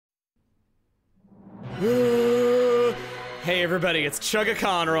Hey everybody, it's Chugga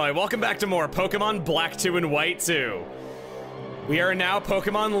Conroy. Welcome back to more Pokemon Black 2 and White 2. We are now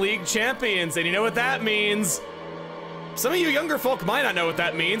Pokemon League champions, and you know what that means? Some of you younger folk might not know what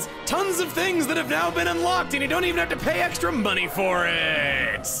that means. Tons of things that have now been unlocked, and you don't even have to pay extra money for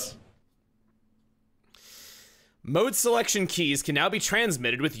it. Mode selection keys can now be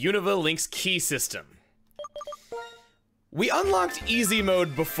transmitted with Unova Link's key system. We unlocked easy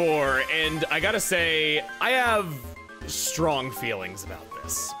mode before, and I gotta say, I have strong feelings about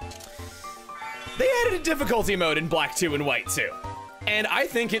this. They added a difficulty mode in Black 2 and White 2, and I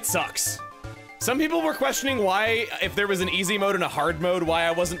think it sucks. Some people were questioning why, if there was an easy mode and a hard mode, why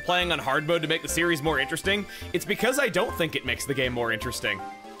I wasn't playing on hard mode to make the series more interesting. It's because I don't think it makes the game more interesting.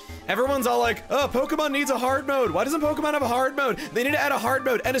 Everyone's all like, oh, Pokemon needs a hard mode. Why doesn't Pokemon have a hard mode? They need to add a hard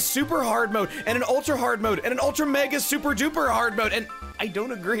mode and a super hard mode and an ultra hard mode and an ultra mega super duper hard mode. And I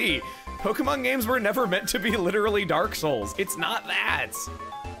don't agree. Pokemon games were never meant to be literally Dark Souls. It's not that.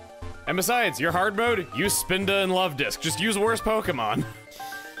 And besides, your hard mode, use Spinda and Love Disc. Just use worse Pokemon.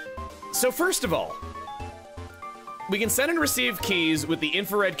 So first of all, we can send and receive keys with the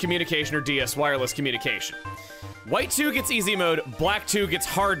infrared communication or DS wireless communication. White 2 gets easy mode, Black 2 gets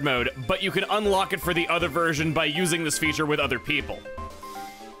hard mode, but you can unlock it for the other version by using this feature with other people.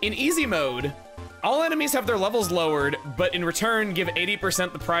 In easy mode, all enemies have their levels lowered, but in return give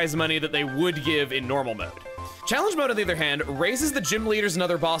 80% the prize money that they would give in normal mode. Challenge mode, on the other hand, raises the gym leaders and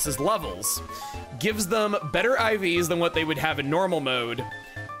other bosses' levels, gives them better IVs than what they would have in normal mode.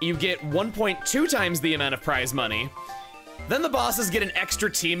 You get 1.2 times the amount of prize money. Then the bosses get an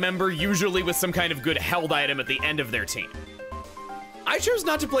extra team member, usually with some kind of good held item at the end of their team. I chose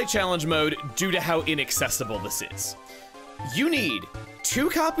not to play challenge mode due to how inaccessible this is. You need 2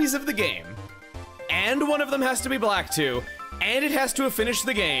 copies of the game, and one of them has to be Black 2, and it has to have finished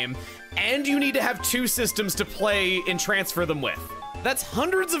the game, and you need to have 2 systems to play and transfer them with. That's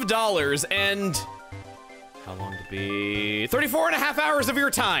hundreds of dollars and... how long to be? 34.5 hours of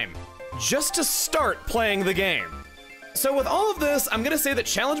your time, just to start playing the game. So with all of this, I'm gonna say that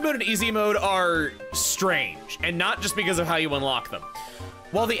challenge mode and easy mode are strange, and not just because of how you unlock them.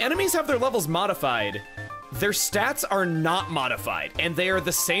 While the enemies have their levels modified, their stats are not modified, and they are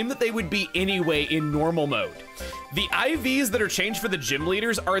the same that they would be anyway in normal mode. The IVs that are changed for the gym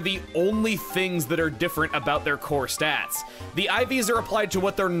leaders are the only things that are different about their core stats. The IVs are applied to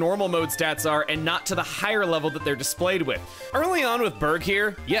what their normal mode stats are and not to the higher level that they're displayed with. Early on with Berg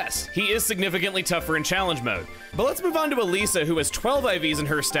here, yes, he is significantly tougher in challenge mode. But let's move on to Elisa, who has 12 IVs in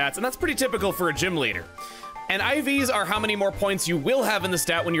her stats, and that's pretty typical for a gym leader. And IVs are how many more points you will have in the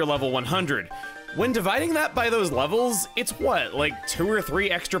stat when you're level 100. When dividing that by those levels, it's what, like 2 or 3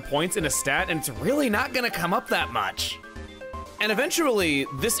 extra points in a stat, and it's really not gonna come up that much. And eventually,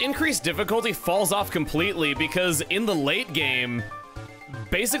 this increased difficulty falls off completely because in the late game,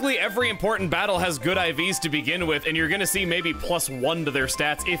 basically every important battle has good IVs to begin with, and you're gonna see maybe +1 to their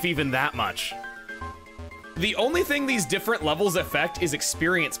stats, if even that much. The only thing these different levels affect is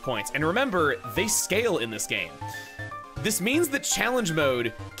experience points, and remember, they scale in this game. This means that challenge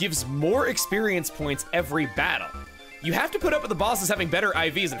mode gives more experience points every battle. You have to put up with the bosses having better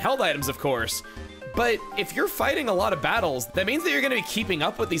IVs and held items, of course, but if you're fighting a lot of battles, that means that you're gonna be keeping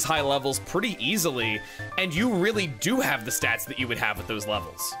up with these high levels pretty easily, and you really do have the stats that you would have at those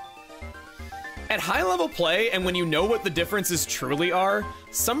levels. At high level play, and when you know what the differences truly are,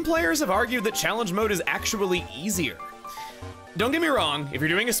 some players have argued that challenge mode is actually easier. Don't get me wrong, if you're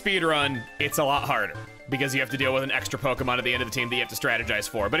doing a speed run, it's a lot harder, because you have to deal with an extra Pokemon at the end of the team that you have to strategize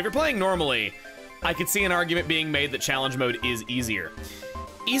for. But if you're playing normally, I could see an argument being made that challenge mode is easier.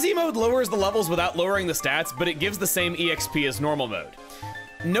 Easy mode lowers the levels without lowering the stats, but it gives the same EXP as normal mode.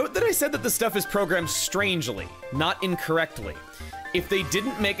 Note that I said that the stuff is programmed strangely, not incorrectly. If they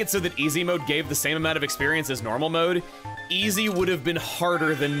didn't make it so that easy mode gave the same amount of experience as normal mode, easy would have been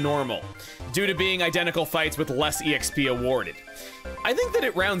harder than normal, due to being identical fights with less EXP awarded. I think that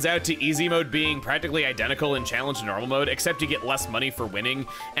it rounds out to easy mode being practically identical in challenge to normal mode, except you get less money for winning,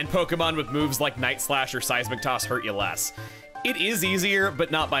 and Pokemon with moves like Night Slash or Seismic Toss hurt you less. It is easier,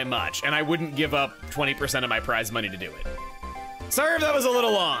 but not by much, and I wouldn't give up 20% of my prize money to do it. Sorry if that was a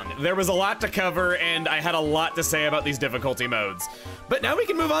little long. There was a lot to cover, and I had a lot to say about these difficulty modes. But now we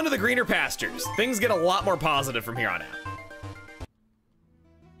can move on to the greener pastures. Things get a lot more positive from here on out.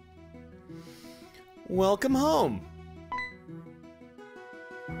 Welcome home.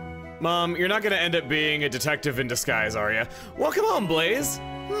 Mom, you're not gonna end up being a detective in disguise, are you? Welcome home, Blaze.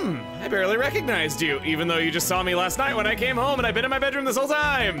 I barely recognized you, even though you just saw me last night when I came home and I've been in my bedroom this whole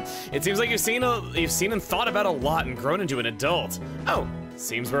time. It seems like you've seen and thought about a lot and grown into an adult. Oh,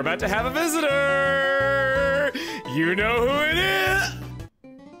 seems we're about to have a visitor. You know who it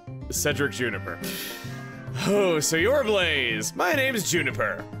is! Cedric Juniper. Oh, so you're Blaze. My name's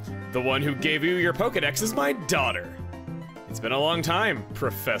Juniper. The one who gave you your Pokedex is my daughter. It's been a long time,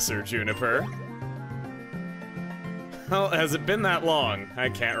 Professor Juniper. Well, has it been that long? I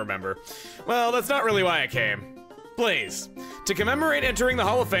can't remember. Well, that's not really why I came. Blaze, to commemorate entering the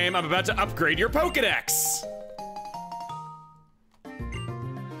Hall of Fame, I'm about to upgrade your Pokedex.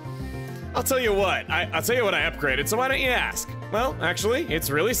 I'll tell you what I upgraded, so why don't you ask? Well, actually, it's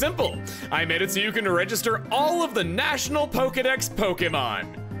really simple. I made it so you can register all of the national Pokedex Pokemon.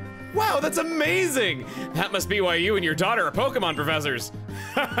 Wow, that's amazing! That must be why you and your daughter are Pokemon professors.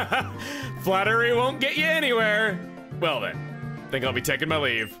 Flattery won't get you anywhere. Well then, think I'll be taking my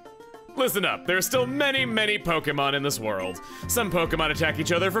leave. Listen up, there are still many, many Pokemon in this world. Some Pokemon attack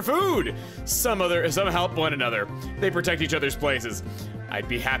each other for food. Some help one another. They protect each other's places. I'd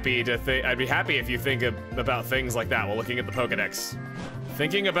be happy if you think about things like that while looking at the Pokedex.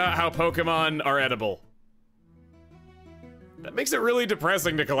 Thinking about how Pokemon are edible. That makes it really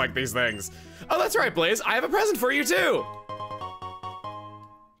depressing to collect these things. Oh, that's right, Blaze, I have a present for you too.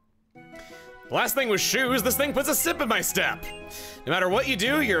 The last thing was shoes, this thing puts a sip in my step. No matter what you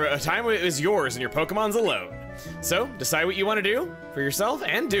do, your time is yours and your Pokemon's alone. So, decide what you want to do for yourself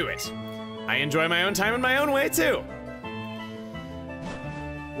and do it. I enjoy my own time in my own way too.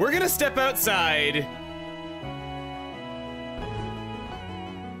 We're gonna step outside.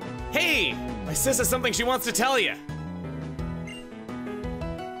 Hey, my sis has something she wants to tell you.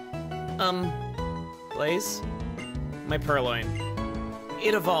 Blaze? My Purloin.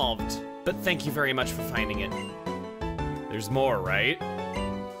 It evolved, but thank you very much for finding it. There's more, right?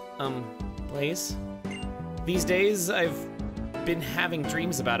 Blaze? These days, I've been having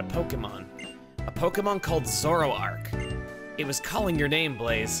dreams about a Pokemon. A Pokemon called Zoroark. It was calling your name,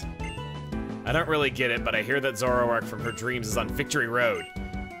 Blaze. I don't really get it, but I hear that Zoroark from her dreams is on Victory Road.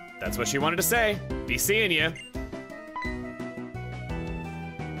 That's what she wanted to say. Be seeing ya.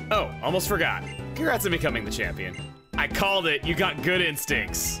 Oh, almost forgot. Congrats on becoming the champion. I called it, you got good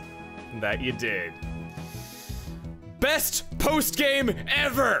instincts. That you did. Best post-game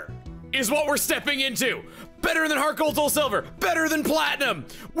ever is what we're stepping into. Better than Heart Gold, Soul Silver, better than Platinum.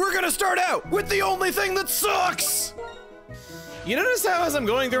 We're gonna start out with the only thing that sucks. You notice how as I'm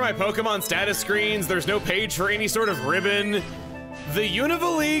going through my Pokemon status screens, there's no page for any sort of ribbon? The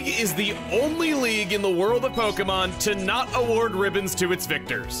Unova League is the only league in the world of Pokemon to not award ribbons to its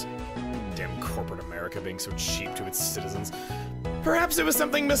victors. Damn corporate America being so cheap to its citizens. Perhaps it was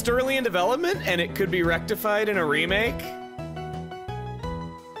something missed early in development and it could be rectified in a remake?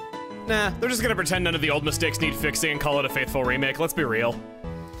 Nah, they're just gonna pretend none of the old mistakes need fixing and call it a faithful remake, let's be real.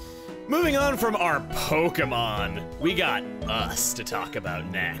 Moving on from our Pokemon, we got us to talk about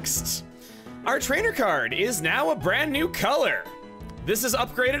next. Our trainer card is now a brand new color. This is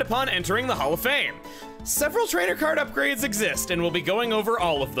upgraded upon entering the Hall of Fame. Several trainer card upgrades exist and we'll be going over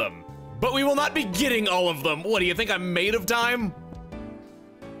all of them. But we will not be getting all of them. What, do you think I'm made of time?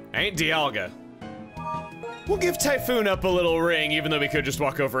 I ain't Dialga. We'll give Typhoon up a little ring even though we could just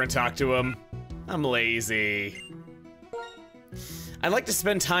walk over and talk to him. I'm lazy. I like to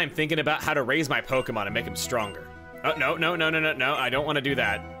spend time thinking about how to raise my Pokemon and make them stronger. Oh, no, I don't want to do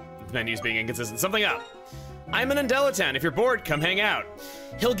that. The menu's being inconsistent. Something up. I'm in Undellatown. If you're bored, come hang out.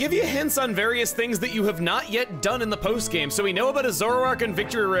 He'll give you hints on various things that you have not yet done in the post-game, so we know about a Zoroark on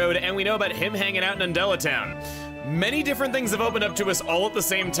Victory Road, and we know about him hanging out in Undellatown. Many different things have opened up to us all at the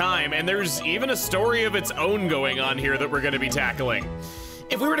same time, and there's even a story of its own going on here that we're gonna be tackling.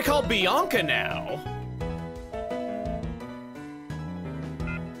 If we were to call Bianca now...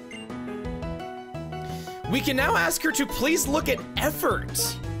 we can now ask her to please look at effort.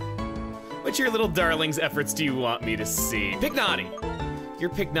 Which of your little darling's efforts do you want me to see? Pignotti. You're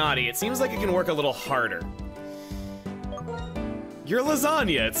Pignotti. It seems like it can work a little harder. You're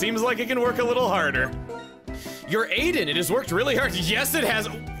Lasagna. It seems like it can work a little harder. You're Aiden. It has worked really hard. Yes, it has.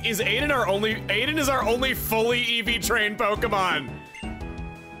 Is Aiden our only... Aiden is our only fully EV trained Pokemon.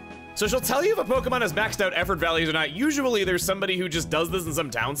 So she'll tell you if a Pokemon has maxed out effort values or not. Usually there's somebody who just does this in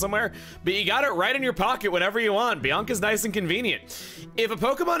some town somewhere, but you got it right in your pocket whenever you want. Bianca's nice and convenient. If a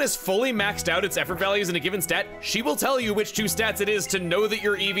Pokemon is fully maxed out its effort values in a given stat, she will tell you which two stats it is to know that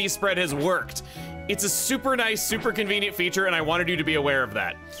your EV spread has worked. It's a super nice, super convenient feature, and I wanted you to be aware of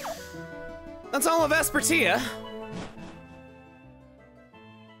that. That's all of Vespertia.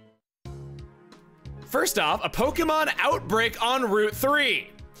 First off, a Pokemon outbreak on Route 3.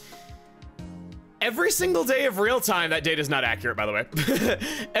 Every single day of real time, that date is not accurate, by the way.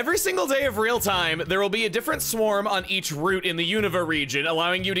 Every single day of real time, there will be a different swarm on each route in the Unova region,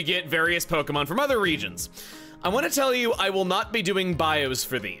 allowing you to get various Pokemon from other regions. I want to tell you, I will not be doing bios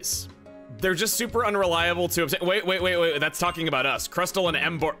for these. They're just super unreliable to obtain. Wait, that's talking about us. Crustle and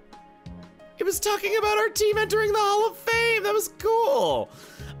Embor. It was talking about our team entering the Hall of Fame. That was cool.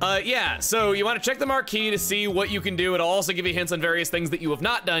 Yeah, so you want to check the marquee to see what you can do. It'll also give you hints on various things that you have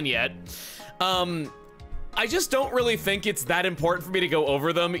not done yet. I just don't really think it's that important for me to go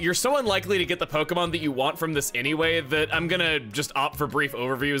over them. You're so unlikely to get the Pokemon that you want from this anyway that I'm gonna just opt for brief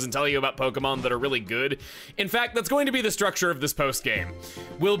overviews and tell you about Pokemon that are really good. In fact, that's going to be the structure of this post-game.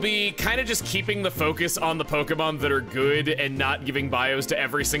 We'll be kind of just keeping the focus on the Pokemon that are good and not giving bios to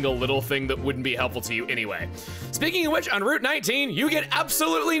every single little thing that wouldn't be helpful to you anyway. Speaking of which, on Route 19, you get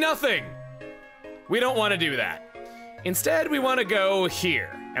absolutely nothing. We don't want to do that. Instead, we want to go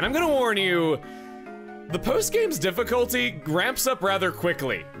here. And I'm gonna warn you, the post-game's difficulty ramps up rather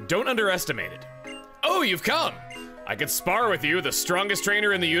quickly. Don't underestimate it. Oh, you've come! I could spar with you, the strongest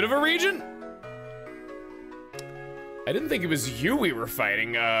trainer in the Unova region? I didn't think it was you we were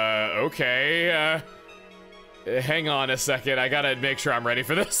fighting. Okay. Hang on a second, I gotta make sure I'm ready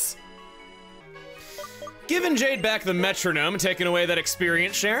for this. Giving Jade back the metronome, taking away that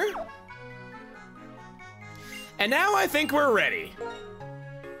experience share. And now I think we're ready.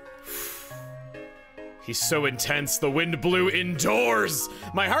 He's so intense, the wind blew indoors.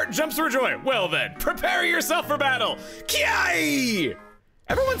 My heart jumps for joy. Well then, prepare yourself for battle. Kiai!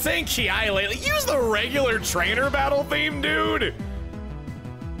 Everyone's saying Kiai lately. Use the regular trainer battle theme, dude.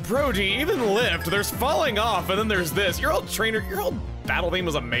 Bro, do you even lift? There's falling off, and then there's this. Your old battle theme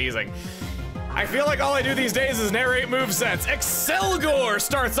was amazing. I feel like all I do these days is narrate movesets. Excelgor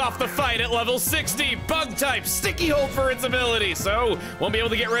starts off the fight at level 60. Bug type, sticky hold for its ability, so won't be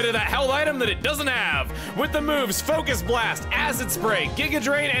able to get rid of that held item that it doesn't have. With the moves Focus Blast, Acid Spray, Giga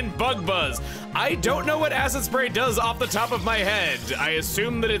Drain, and Bug Buzz. I don't know what Acid Spray does off the top of my head. I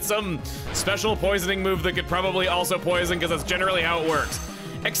assume that it's some special poisoning move that could probably also poison, because that's generally how it works.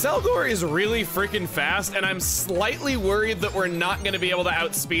 Excelgor is really freaking fast, and I'm slightly worried that we're not gonna be able to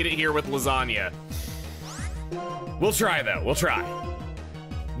outspeed it here with Lasagna. We'll try though, we'll try.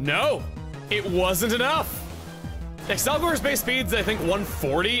 No, it wasn't enough. Excelgor's base speed's, I think,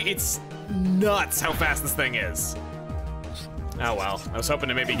 140. It's nuts how fast this thing is. Oh well, I was hoping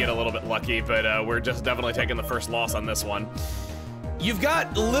to maybe get a little bit lucky, but we're just definitely taking the first loss on this one. You've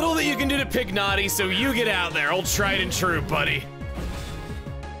got little that you can do to Pignati, so you get out there, old tried and true, buddy.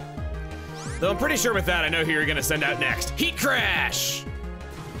 Though I'm pretty sure with that, I know who you're gonna send out next. Heat Crash!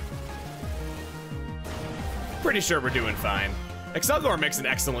 Pretty sure we're doing fine. Excelgor makes an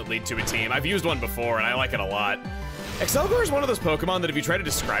excellent lead to a team. I've used one before, and I like it a lot. Excelgor is one of those Pokemon that if you try to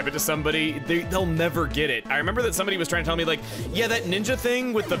describe it to somebody, they'll never get it. I remember that somebody was trying to tell me, like, yeah, that ninja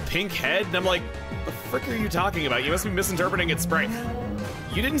thing with the pink head, and I'm like, what the frick are you talking about? You must be misinterpreting its spray.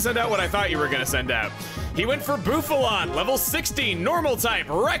 You didn't send out what I thought you were gonna send out. He went for Bufalon, level 60, normal type,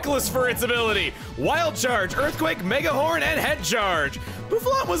 reckless for its ability, wild charge, earthquake, mega horn, and head charge.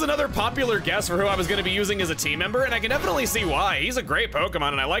 Bufalon was another popular guess for who I was gonna be using as a team member, and I can definitely see why. He's a great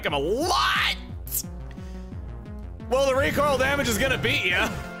Pokemon, and I like him a lot. Well, the recoil damage is gonna beat ya.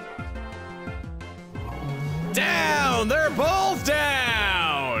 Down, they're both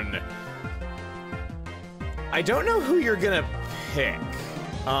down. I don't know who you're gonna pick.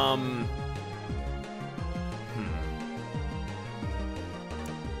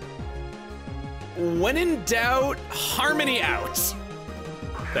 When in doubt, Harmony out.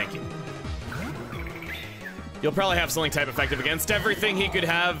 Thank you. You'll probably have something type effective against everything he could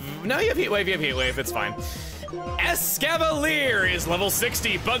have. No, you have Heat Wave, it's fine. Escavalier is level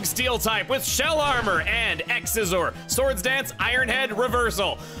 60, Bug Steel type with Shell Armor and X-Scissor, Swords Dance, Iron Head,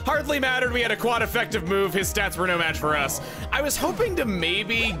 Reversal. Hardly mattered we had a quad effective move, his stats were no match for us. I was hoping to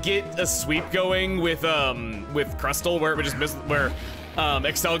maybe get a sweep going with Crustle where it would just miss, where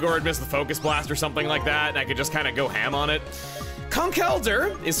Excelgor would miss the Focus Blast or something like that, and I could just kind of go ham on it.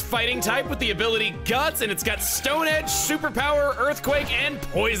 Conkeldurr is fighting type with the ability Guts, and it's got Stone Edge, Superpower, Earthquake, and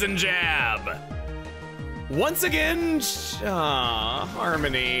Poison Jab. Once again,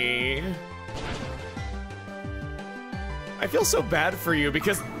 Harmony. I feel so bad for you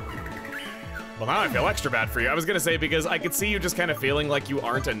because, well, now I feel extra bad for you. I was gonna say because I could see you just kind of feeling like you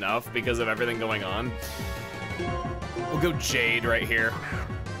aren't enough because of everything going on. We'll go Jade right here.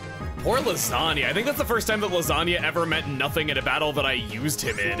 Poor Lasagna. I think that's the first time that Lasagna ever meant nothing in a battle that I used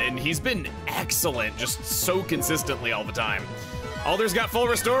him in, and he's been excellent, just so consistently all the time. Alder's got full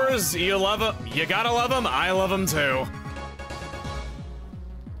restores. You love him. You gotta love him. I love him too.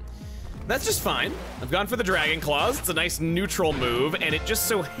 That's just fine. I've gone for the Dragon Claws. It's a nice neutral move, and it just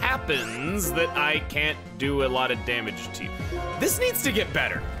so happens that I can't do a lot of damage to you. This needs to get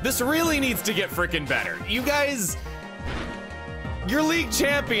better. This really needs to get freaking better. You guys, you're league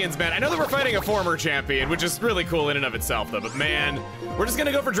champions, man. I know that we're fighting a former champion, which is really cool in and of itself, though, but man, we're just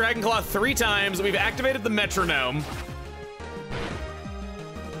gonna go for Dragon Claw 3 times. We've activated the metronome.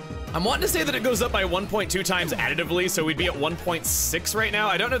 I'm wanting to say that it goes up by 1.2 times additively, so we'd be at 1.6 right now.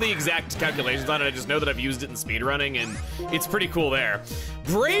 I don't know the exact calculations on it, I just know that I've used it in speedrunning, and it's pretty cool there.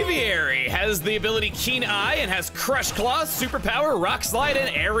 Braviary has the ability Keen Eye and has Crush Claw, Superpower, Rock Slide,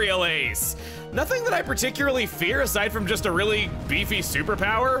 and Aerial Ace. Nothing that I particularly fear aside from just a really beefy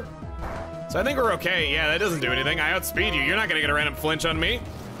superpower. So I think we're okay. Yeah, that doesn't do anything. I outspeed you. You're not gonna get a random flinch on me.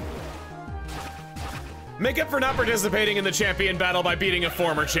 Make up for not participating in the champion battle by beating a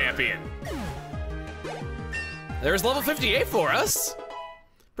former champion. There's level 58 for us.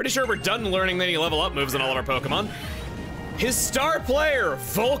 Pretty sure we're done learning any level up moves on all of our Pokemon. His star player,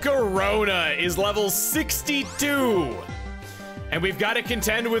 Volcarona, is level 62. And we've got to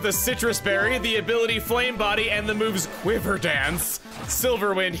contend with a Citrus Berry, the ability Flame Body, and the moves Quiver Dance,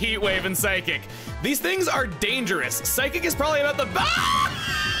 Silver Wind, Heat Wave, and Psychic. These things are dangerous. Psychic is probably about the...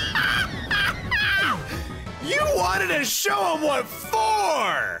 You wanted to show him what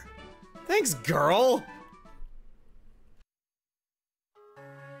for! Thanks, girl.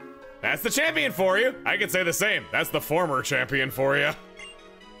 That's the champion for you. I could say the same. That's the former champion for you.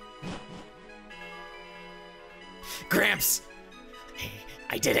 Gramps!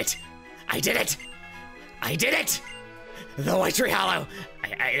 I did it. I did it. I did it! The White Tree Hollow.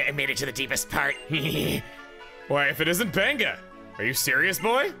 I made it to the deepest part. Why, if it isn't Benga? Are you serious,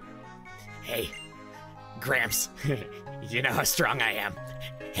 boy? Hey. Gramps, you know how strong I am.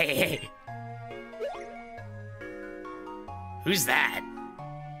 Hey. Who's that?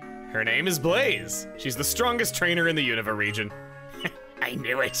 Her name is Blaze. She's the strongest trainer in the Unova region. I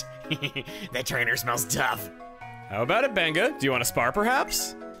knew it. That trainer smells tough. How about it, Benga? Do you want to spar,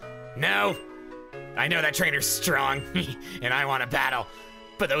 perhaps? No. I know that trainer's strong, and I want to battle,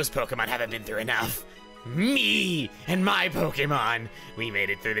 but those Pokemon haven't been through enough. Me and my Pokemon, we made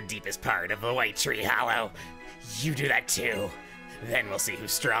it through the deepest part of the White Tree Hollow. You do that too. Then we'll see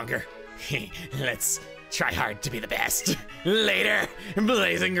who's stronger. Let's try hard to be the best. Later,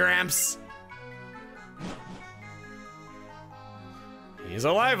 Blazing Gramps. He's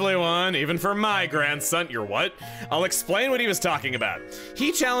a lively one, even for my grandson. You're what? I'll explain what he was talking about.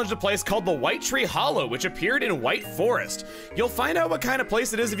 He challenged a place called the White Tree Hollow, which appeared in White Forest. You'll find out what kind of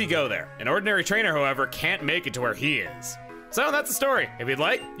place it is if you go there. An ordinary trainer, however, can't make it to where he is. So that's the story. If you'd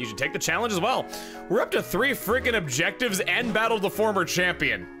like, you should take the challenge as well. We're up to 3 freaking objectives and battled the former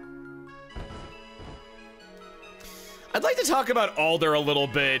champion. I'd like to talk about Alder a little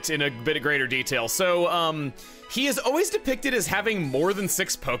bit in a bit of greater detail. So, he is always depicted as having more than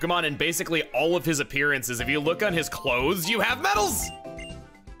 6 Pokemon in basically all of his appearances. If you look on his clothes, you have medals!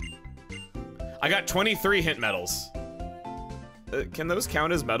 I got 23 hint medals. Can those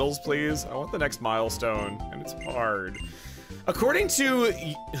count as medals, please? I want the next milestone, and it's hard. According to,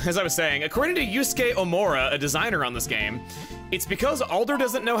 as I was saying, according to Yusuke Omura, a designer on this game, it's because Alder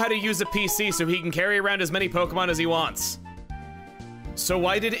doesn't know how to use a PC so he can carry around as many Pokemon as he wants. So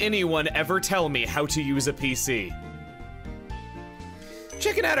why did anyone ever tell me how to use a PC?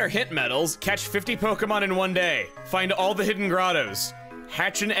 Checking out our hint medals, catch 50 Pokemon in one day, find all the hidden grottos,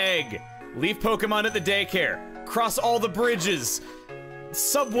 hatch an egg, leave Pokemon at the daycare, cross all the bridges,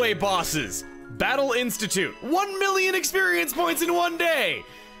 subway bosses, Battle Institute, 1 million experience points in one day,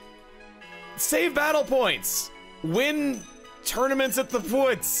 save battle points, win tournaments at the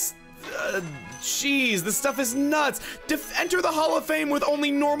woods. Jeez, this stuff is nuts. Enter the Hall of Fame with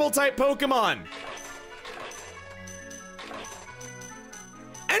only normal type Pokemon.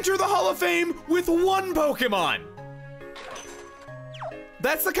 Enter the Hall of Fame with 1 Pokemon.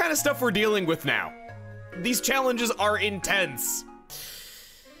 That's the kind of stuff we're dealing with now. These challenges are intense.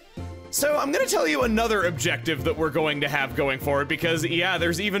 So I'm gonna tell you another objective that we're going to have going forward because, yeah,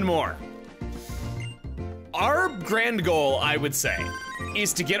 there's even more. Our grand goal, I would say,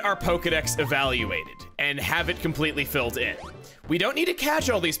 is to get our Pokedex evaluated and have it completely filled in. We don't need to catch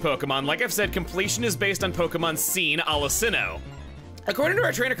all these Pokemon. Like I've said, completion is based on Pokemon seen a la Sinnoh. According to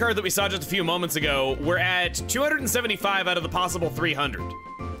our trainer card that we saw just a few moments ago, we're at 275 out of the possible 300.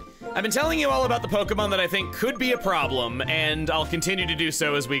 I've been telling you all about the Pokemon that I think could be a problem, and I'll continue to do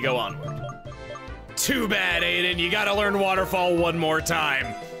so as we go onward. Too bad, Aiden, you gotta learn Waterfall one more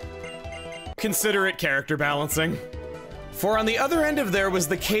time. Consider it character balancing. For on the other end of there was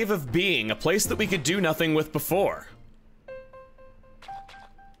the Cave of Being, a place that we could do nothing with before.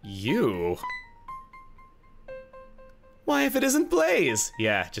 You? Why, if it isn't Blaze?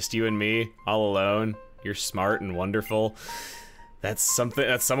 Yeah, just you and me, all alone. You're smart and wonderful. That's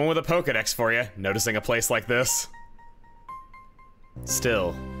someone with a Pokédex for you, noticing a place like this.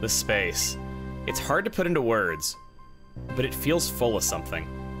 Still, this space. It's hard to put into words, but it feels full of something.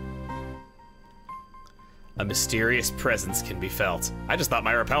 A mysterious presence can be felt. I just thought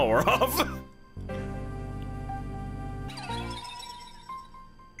my repel were off.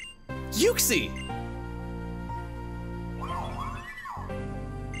 Yuxi!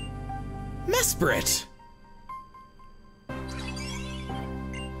 Mesprit!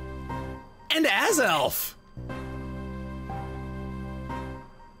 And Azelf!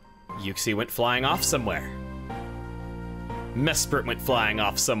 Yuxi went flying off somewhere. Mesprit went flying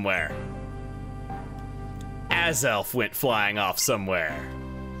off somewhere. Azelf went flying off somewhere.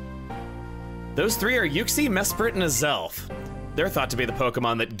 Those three are Yuxi, Mesprit, and Azelf. They're thought to be the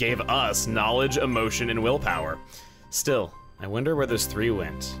Pokemon that gave us knowledge, emotion, and willpower. Still, I wonder where those three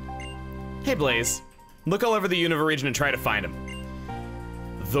went. Hey Blaze, look all over the Unova region and try to find them.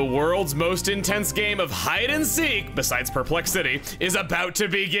 The world's most intense game of hide and seek, besides Perplex City, is about to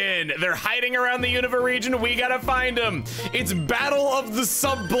begin. They're hiding around the Unova region, we gotta find them. It's Battle of the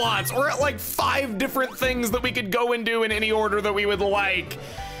Subplots. We're at like 5 different things that we could go and do in any order that we would like.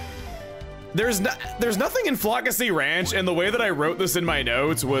 There's nothing in Flockacy Ranch, and the way that I wrote this in my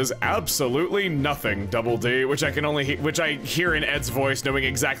notes was absolutely nothing, Double D, which I hear in Ed's voice, knowing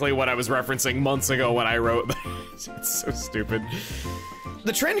exactly what I was referencing months ago when I wrote that. It's so stupid.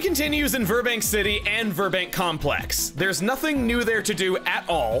 The trend continues in Verbank City and Verbank Complex. There's nothing new there to do at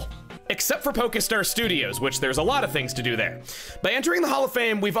all, except for Pokestar Studios, which there's a lot of things to do there. By entering the Hall of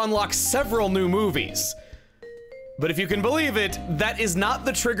Fame, we've unlocked several new movies. But if you can believe it, that is not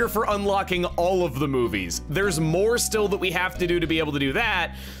the trigger for unlocking all of the movies. There's more still that we have to do to be able to do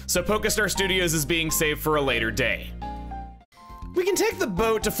that, so Pokestar Studios is being saved for a later day. We can take the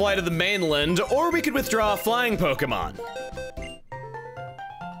boat to fly to the mainland, or we could withdraw a flying Pokemon.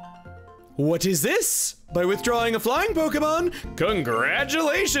 What is this? By withdrawing a flying Pokemon,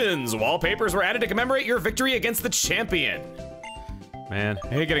 congratulations! Wallpapers were added to commemorate your victory against the champion. Man, I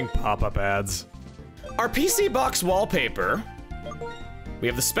hate getting pop-up ads. Our PC box wallpaper, we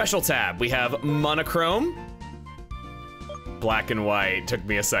have the special tab. We have monochrome, black and white, took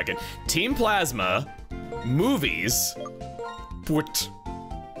me a second. Team Plasma, movies, put.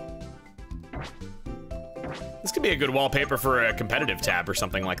 This could be a good wallpaper for a competitive tab or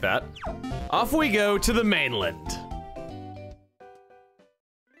something like that. Off we go to the mainland.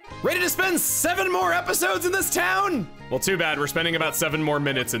 Ready to spend 7 more episodes in this town? Well, too bad, we're spending about 7 more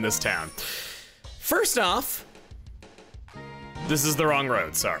minutes in this town. First off, this is the wrong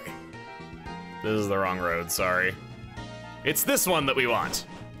road, sorry. This is the wrong road, sorry. It's this one that we want.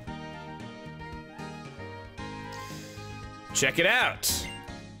 Check it out.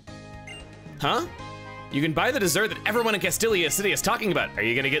 Huh? You can buy the dessert that everyone in Castilia City is talking about. Are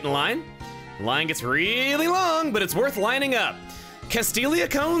you gonna get in line? The line gets really long, but it's worth lining up. Castilia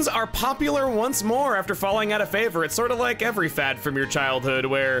cones are popular once more after falling out of favor. It's sort of like every fad from your childhood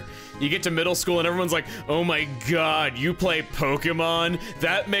where you get to middle school and everyone's like, oh my god, you play Pokemon?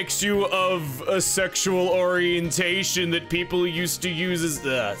 That makes you of a sexual orientation that people used to use as,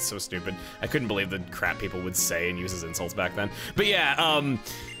 it's so stupid. I couldn't believe the crap people would say and use as insults back then. But yeah,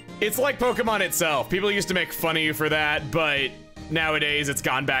 it's like Pokemon itself. People used to make fun of you for that, but nowadays it's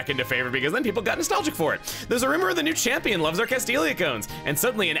gone back into favor because then people got nostalgic for it. There's a rumor the new champion loves our Castilia cones, and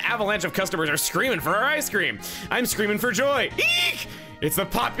suddenly an avalanche of customers are screaming for our ice cream. I'm screaming for joy. Eek! It's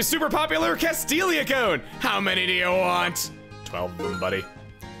the super popular Castilia cone. How many do you want? 12 of them, buddy.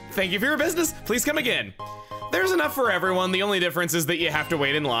 Thank you for your business. Please come again. There's enough for everyone. The only difference is that you have to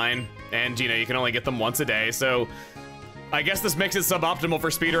wait in line, and you know, you can only get them once a day, so I guess this makes it suboptimal for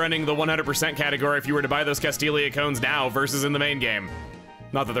speedrunning the 100% category if you were to buy those Castilia cones now versus in the main game.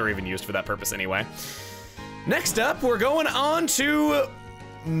 Not that they're even used for that purpose anyway. Next up, we're going on to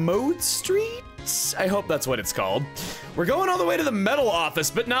Mode Street? I hope that's what it's called. We're going all the way to the medal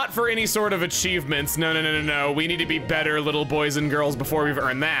office, but not for any sort of achievements. No. We need to be better little boys and girls before we've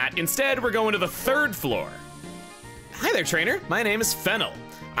earned that. Instead, we're going to the 3rd floor. Hi there, trainer. My name is Fennel.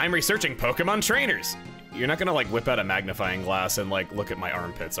 I'm researching Pokemon trainers. You're not gonna like whip out a magnifying glass and like look at my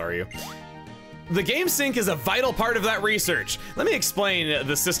armpits, are you? The game sync is a vital part of that research. Let me explain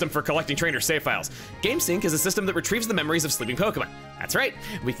the system for collecting trainer save files. Game sync is a system that retrieves the memories of sleeping Pokemon. That's right,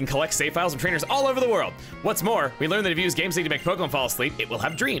 we can collect save files from trainers all over the world. What's more, we learned that if you use game sync to make Pokemon fall asleep, it will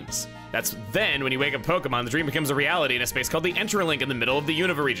have dreams. That's then when you wake up Pokemon, the dream becomes a reality in a space called the Enterlink in the middle of the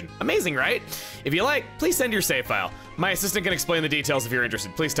Unova region. Amazing, right? If you like, please send your save file. My assistant can explain the details if you're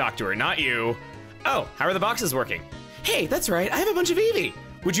interested. Please talk to her, not you. Oh, how are the boxes working? Hey, that's right, I have a bunch of Eevee.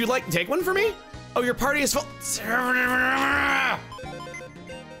 Would you like to take one for me? Oh, your party is full.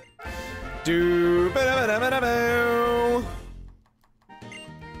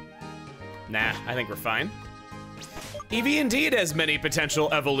 Nah, I think we're fine. Eevee indeed has many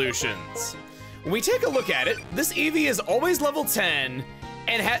potential evolutions. When we take a look at it, this Eevee is always level 10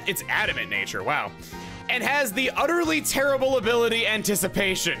 and it's adamant nature, wow. And has the utterly terrible ability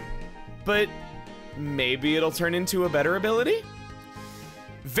Anticipation. But maybe it'll turn into a better ability?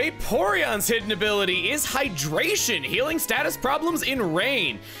 Vaporeon's hidden ability is Hydration, healing status problems in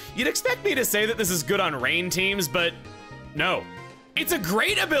rain. You'd expect me to say that this is good on rain teams, but no. It's a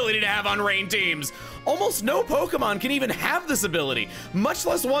great ability to have on rain teams. Almost no Pokemon can even have this ability, much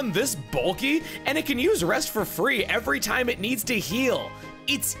less one this bulky, and it can use rest for free every time it needs to heal.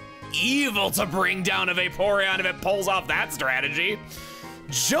 It's evil to bring down a Vaporeon if it pulls off that strategy.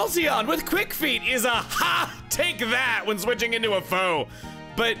 Jolteon with Quick Feet is a take that when switching into a foe.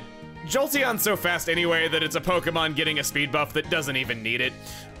 But Jolteon's so fast anyway that it's a Pokemon getting a speed buff that doesn't even need it.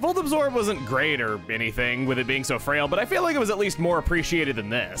 Volt Absorb wasn't great or anything with it being so frail, but I feel like it was at least more appreciated than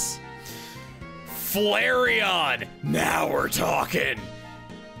this. Flareon, now we're talking.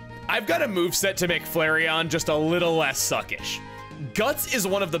 I've got a moveset to make Flareon just a little less suckish. Guts is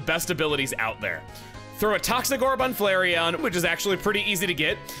one of the best abilities out there. Throw a Toxic Orb on Flareon, which is actually pretty easy to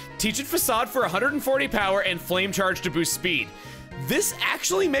get. Teach it Facade for 140 power and Flame Charge to boost speed. This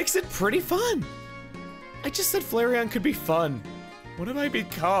actually makes it pretty fun. I just said Flareon could be fun. What have I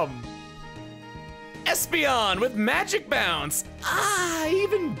become? Espeon with Magic Bounce.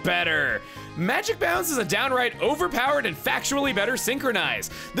 Even better. Magic Bounce is a downright overpowered and factually better Synchronize.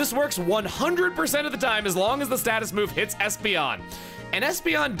 This works 100% of the time as long as the status move hits Espeon. And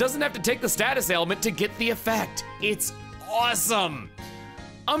Espeon doesn't have to take the status ailment to get the effect. It's awesome.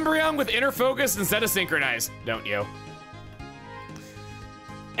 Umbreon with Inner Focus instead of Synchronize, don't you?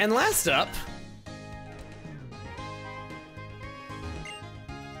 And last up,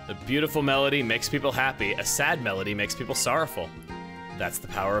 a beautiful melody makes people happy. A sad melody makes people sorrowful. That's the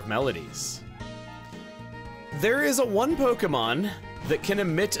power of melodies. There is one Pokemon that can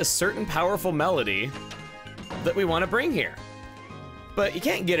emit a certain powerful melody that we want to bring here. But you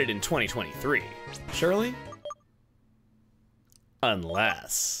can't get it in 2023, surely?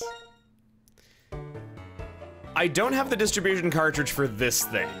 Unless... I don't have the distribution cartridge for this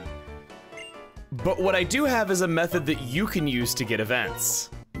thing. But what I do have is a method that you can use to get events.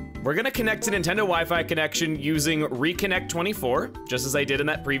 We're gonna connect to Nintendo Wi-Fi connection using Reconnect 24, just as I did in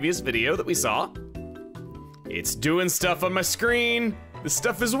that previous video that we saw. It's doing stuff on my screen. This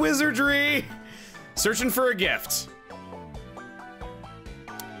stuff is wizardry. Searching for a gift.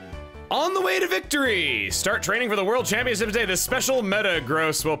 On the way to victory! Start training for the World Championship today. This special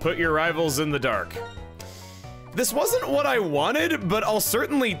Metagross will put your rivals in the dark. This wasn't what I wanted, but I'll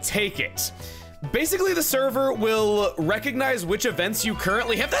certainly take it. Basically, the server will recognize which events you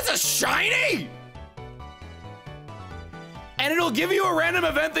currently have. That's a shiny! And it'll give you a random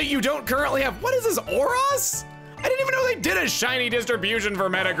event that you don't currently have. What is this, Oros? I didn't even know they did a shiny distribution for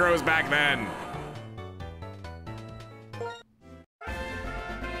Metagross back then.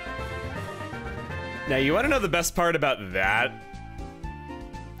 Now, you wanna know the best part about that?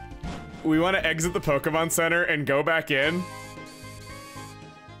 We wanna exit the Pokemon Center and go back in.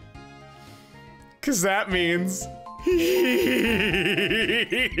 Cause that means...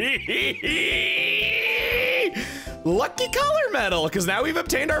 Lucky color medal, because now we've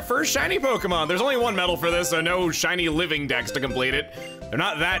obtained our first shiny Pokemon. There's only one medal for this, so no shiny living decks to complete it. They're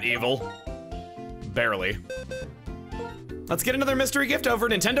not that evil. Barely. Let's get another mystery gift over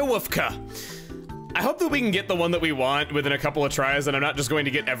Nintendo Woofka. I hope that we can get the one that we want within a couple of tries, and I'm not just going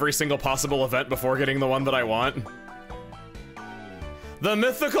to get every single possible event before getting the one that I want. The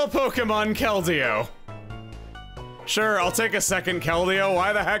mythical Pokemon Keldeo. Sure, I'll take a second Keldeo,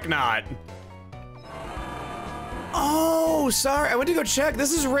 why the heck not? Oh, sorry, I went to go check.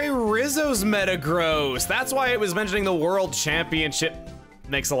 This is Ray Rizzo's Metagross. That's why it was mentioning the World Championship.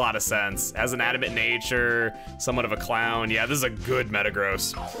 Makes a lot of sense. Has an adamant nature, somewhat of a clown. Yeah, this is a good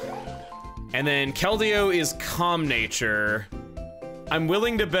Metagross. And then Keldeo is calm nature. I'm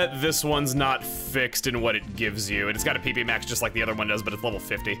willing to bet this one's not fixed in what it gives you. And it's got a PP max just like the other one does, but it's level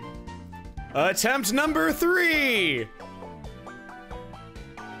 50. Attempt number 3.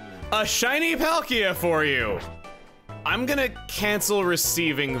 A shiny Palkia for you. I'm gonna cancel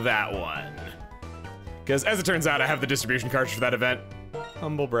receiving that one. Because as it turns out, I have the distribution cartridge for that event.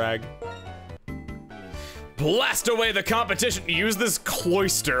 Humble brag. Blast away the competition. Use this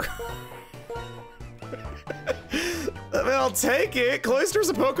Cloyster. I mean, I'll take it. Cloyster's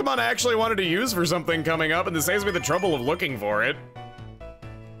a Pokemon I actually wanted to use for something coming up, and this saves me the trouble of looking for it.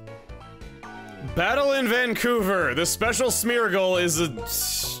 Battle in Vancouver. The special Smeargle is a...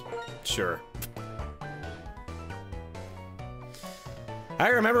 Sure. I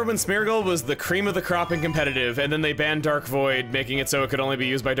remember when Smeargle was the cream of the crop in competitive, and then they banned Dark Void, making it so it could only be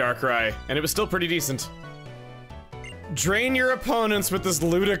used by Darkrai, and it was still pretty decent. Drain your opponents with this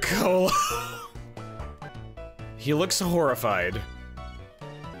Ludicolo. He looks horrified.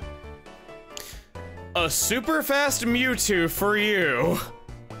 A super fast Mewtwo for you.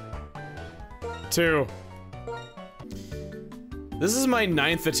 2. This is my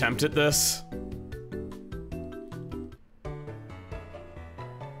 9th attempt at this.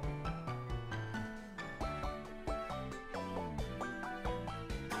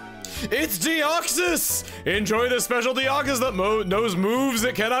 It's Deoxys! Enjoy the special Deoxys that knows moves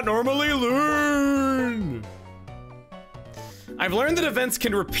it cannot normally learn! I've learned that events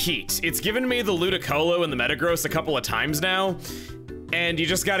can repeat. It's given me the Ludicolo and the Metagross a couple of times now, and you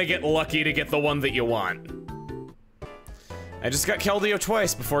just gotta get lucky to get the one that you want. I just got Keldeo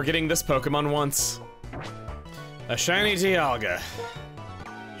twice before getting this Pokemon once. A shiny Dialga.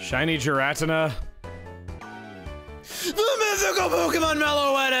 Shiny Giratina. The mythical Pokemon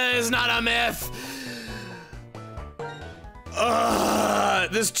Meloetta is not a myth!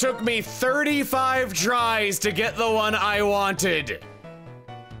 This took me 35 tries to get the one I wanted.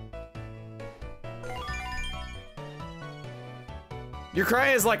 Your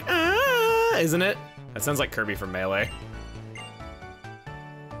cry is like, ah, isn't it? That sounds like Kirby from Melee.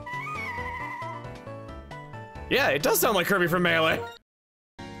 Yeah, it does sound like Kirby from Melee.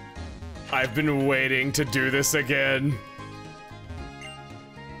 I've been waiting to do this again.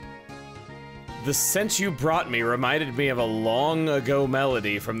 The scent you brought me reminded me of a long ago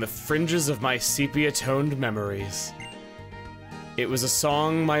melody from the fringes of my sepia-toned memories. It was a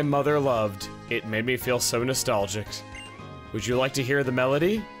song my mother loved. It made me feel so nostalgic. Would you like to hear the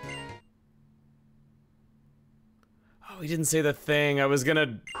melody? Oh, he didn't say the thing. I was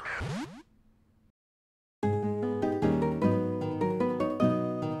gonna...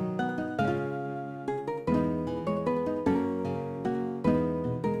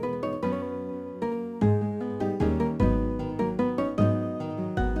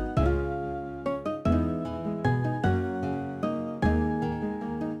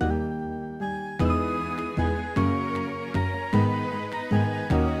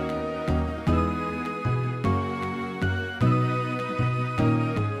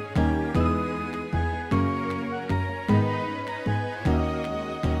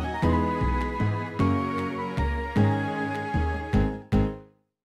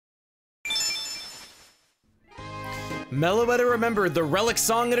 Meloetta remembered the Relic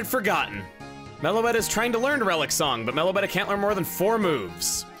song it had forgotten. Meloetta is trying to learn Relic song, but Meloetta can't learn more than 4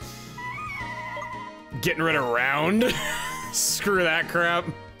 moves. Getting rid of round? Screw that crap.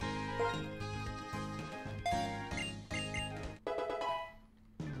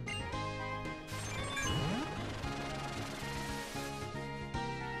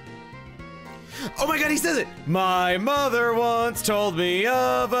 Oh my god, he says it! My mother once told me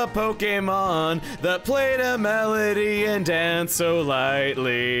of a Pokémon that played a melody and danced so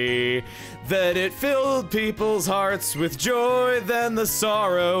lightly that it filled people's hearts with joy, then the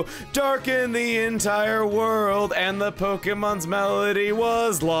sorrow darkened the entire world and the Pokémon's melody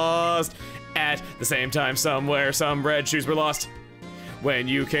was lost. At the same time, somewhere, some red shoes were lost. When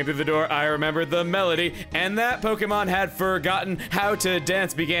you came through the door, I remembered the melody, and that Pokemon had forgotten how to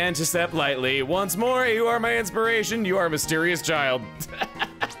dance, began to step lightly. Once more, you are my inspiration, you are a mysterious child.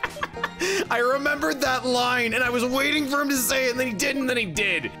 I remembered that line, and I was waiting for him to say it, and then he didn't, and then he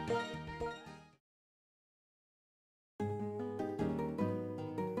did.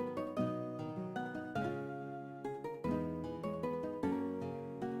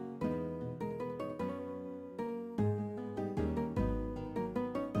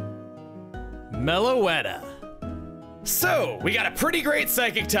 Meloetta. So, we got a pretty great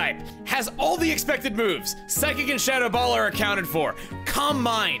Psychic type. Has all the expected moves. Psychic and Shadow Ball are accounted for. Calm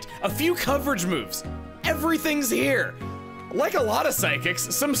Mind, a few coverage moves. Everything's here. Like a lot of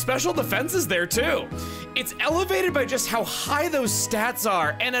Psychics, some special defenses there too. It's elevated by just how high those stats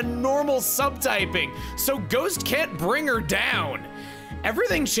are and a normal subtyping, so Ghost can't bring her down.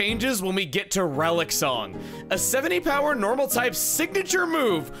 Everything changes when we get to Relic Song, a 70 power normal type signature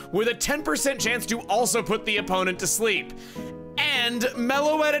move with a 10% chance to also put the opponent to sleep. And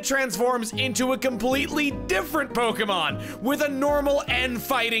Meloetta transforms into a completely different Pokemon with a normal and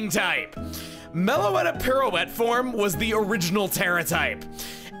fighting type. Meloetta Pirouette form was the original Terra type.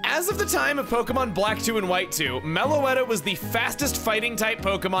 As of the time of Pokemon Black 2 and White 2, Meloetta was the fastest fighting type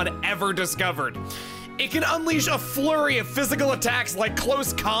Pokemon ever discovered. It can unleash a flurry of physical attacks like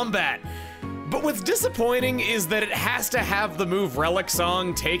close combat. But what's disappointing is that it has to have the move Relic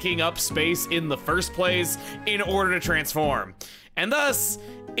Song taking up space in the first place in order to transform. And thus,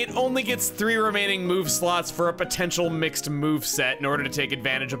 it only gets 3 remaining move slots for a potential mixed move set in order to take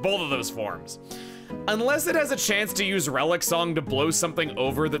advantage of both of those forms. Unless it has a chance to use Relic Song to blow something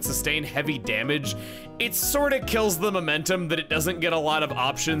over that sustain heavy damage, it sorta kills the momentum that it doesn't get a lot of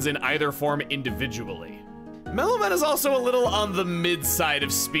options in either form individually. Meloetta is also a little on the mid side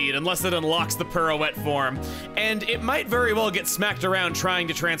of speed unless it unlocks the Pirouette form, and it might very well get smacked around trying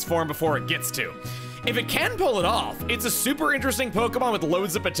to transform before it gets to. If it can pull it off, it's a super interesting Pokemon with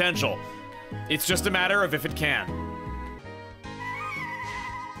loads of potential. It's just a matter of if it can.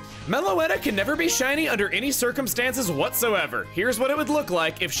 Meloetta can never be shiny under any circumstances whatsoever. Here's what it would look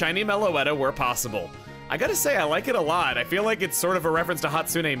like if shiny Meloetta were possible. I gotta say, I like it a lot. I feel like it's sort of a reference to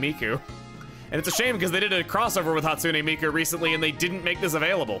Hatsune Miku. And it's a shame because they did a crossover with Hatsune Miku recently and they didn't make this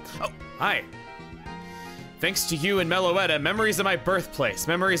available. Oh, hi. Thanks to you and Meloetta, memories of my birthplace,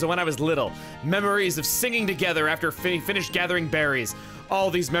 memories of when I was little, memories of singing together after finished gathering berries.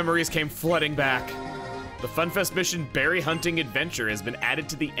 All these memories came flooding back. The Funfest mission Berry Hunting Adventure has been added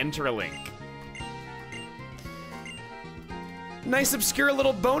to the Interlink. Nice obscure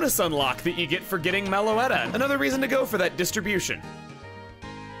little bonus unlock that you get for getting Meloetta. Another reason to go for that distribution.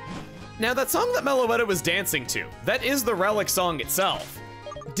 Now that song that Meloetta was dancing to, that is the Relic Song itself.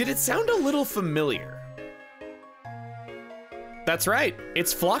 Did it sound a little familiar? That's right,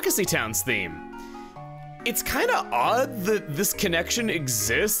 it's Floccesy Town's theme. It's kinda odd that this connection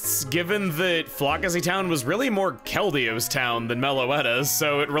exists, given that Floccesy Town was really more Keldio's town than Meloetta's,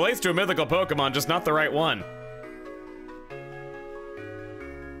 so it relates to a mythical Pokemon, just not the right one.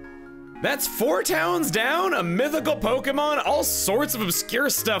 That's 4 towns down, a mythical Pokemon, all sorts of obscure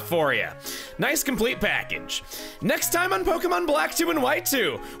stuff for you. Nice complete package. Next time on Pokemon Black 2 and White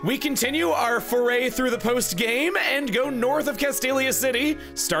 2, we continue our foray through the post-game and go north of Castelia City,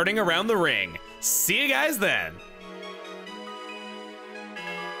 starting around the ring. See you guys then.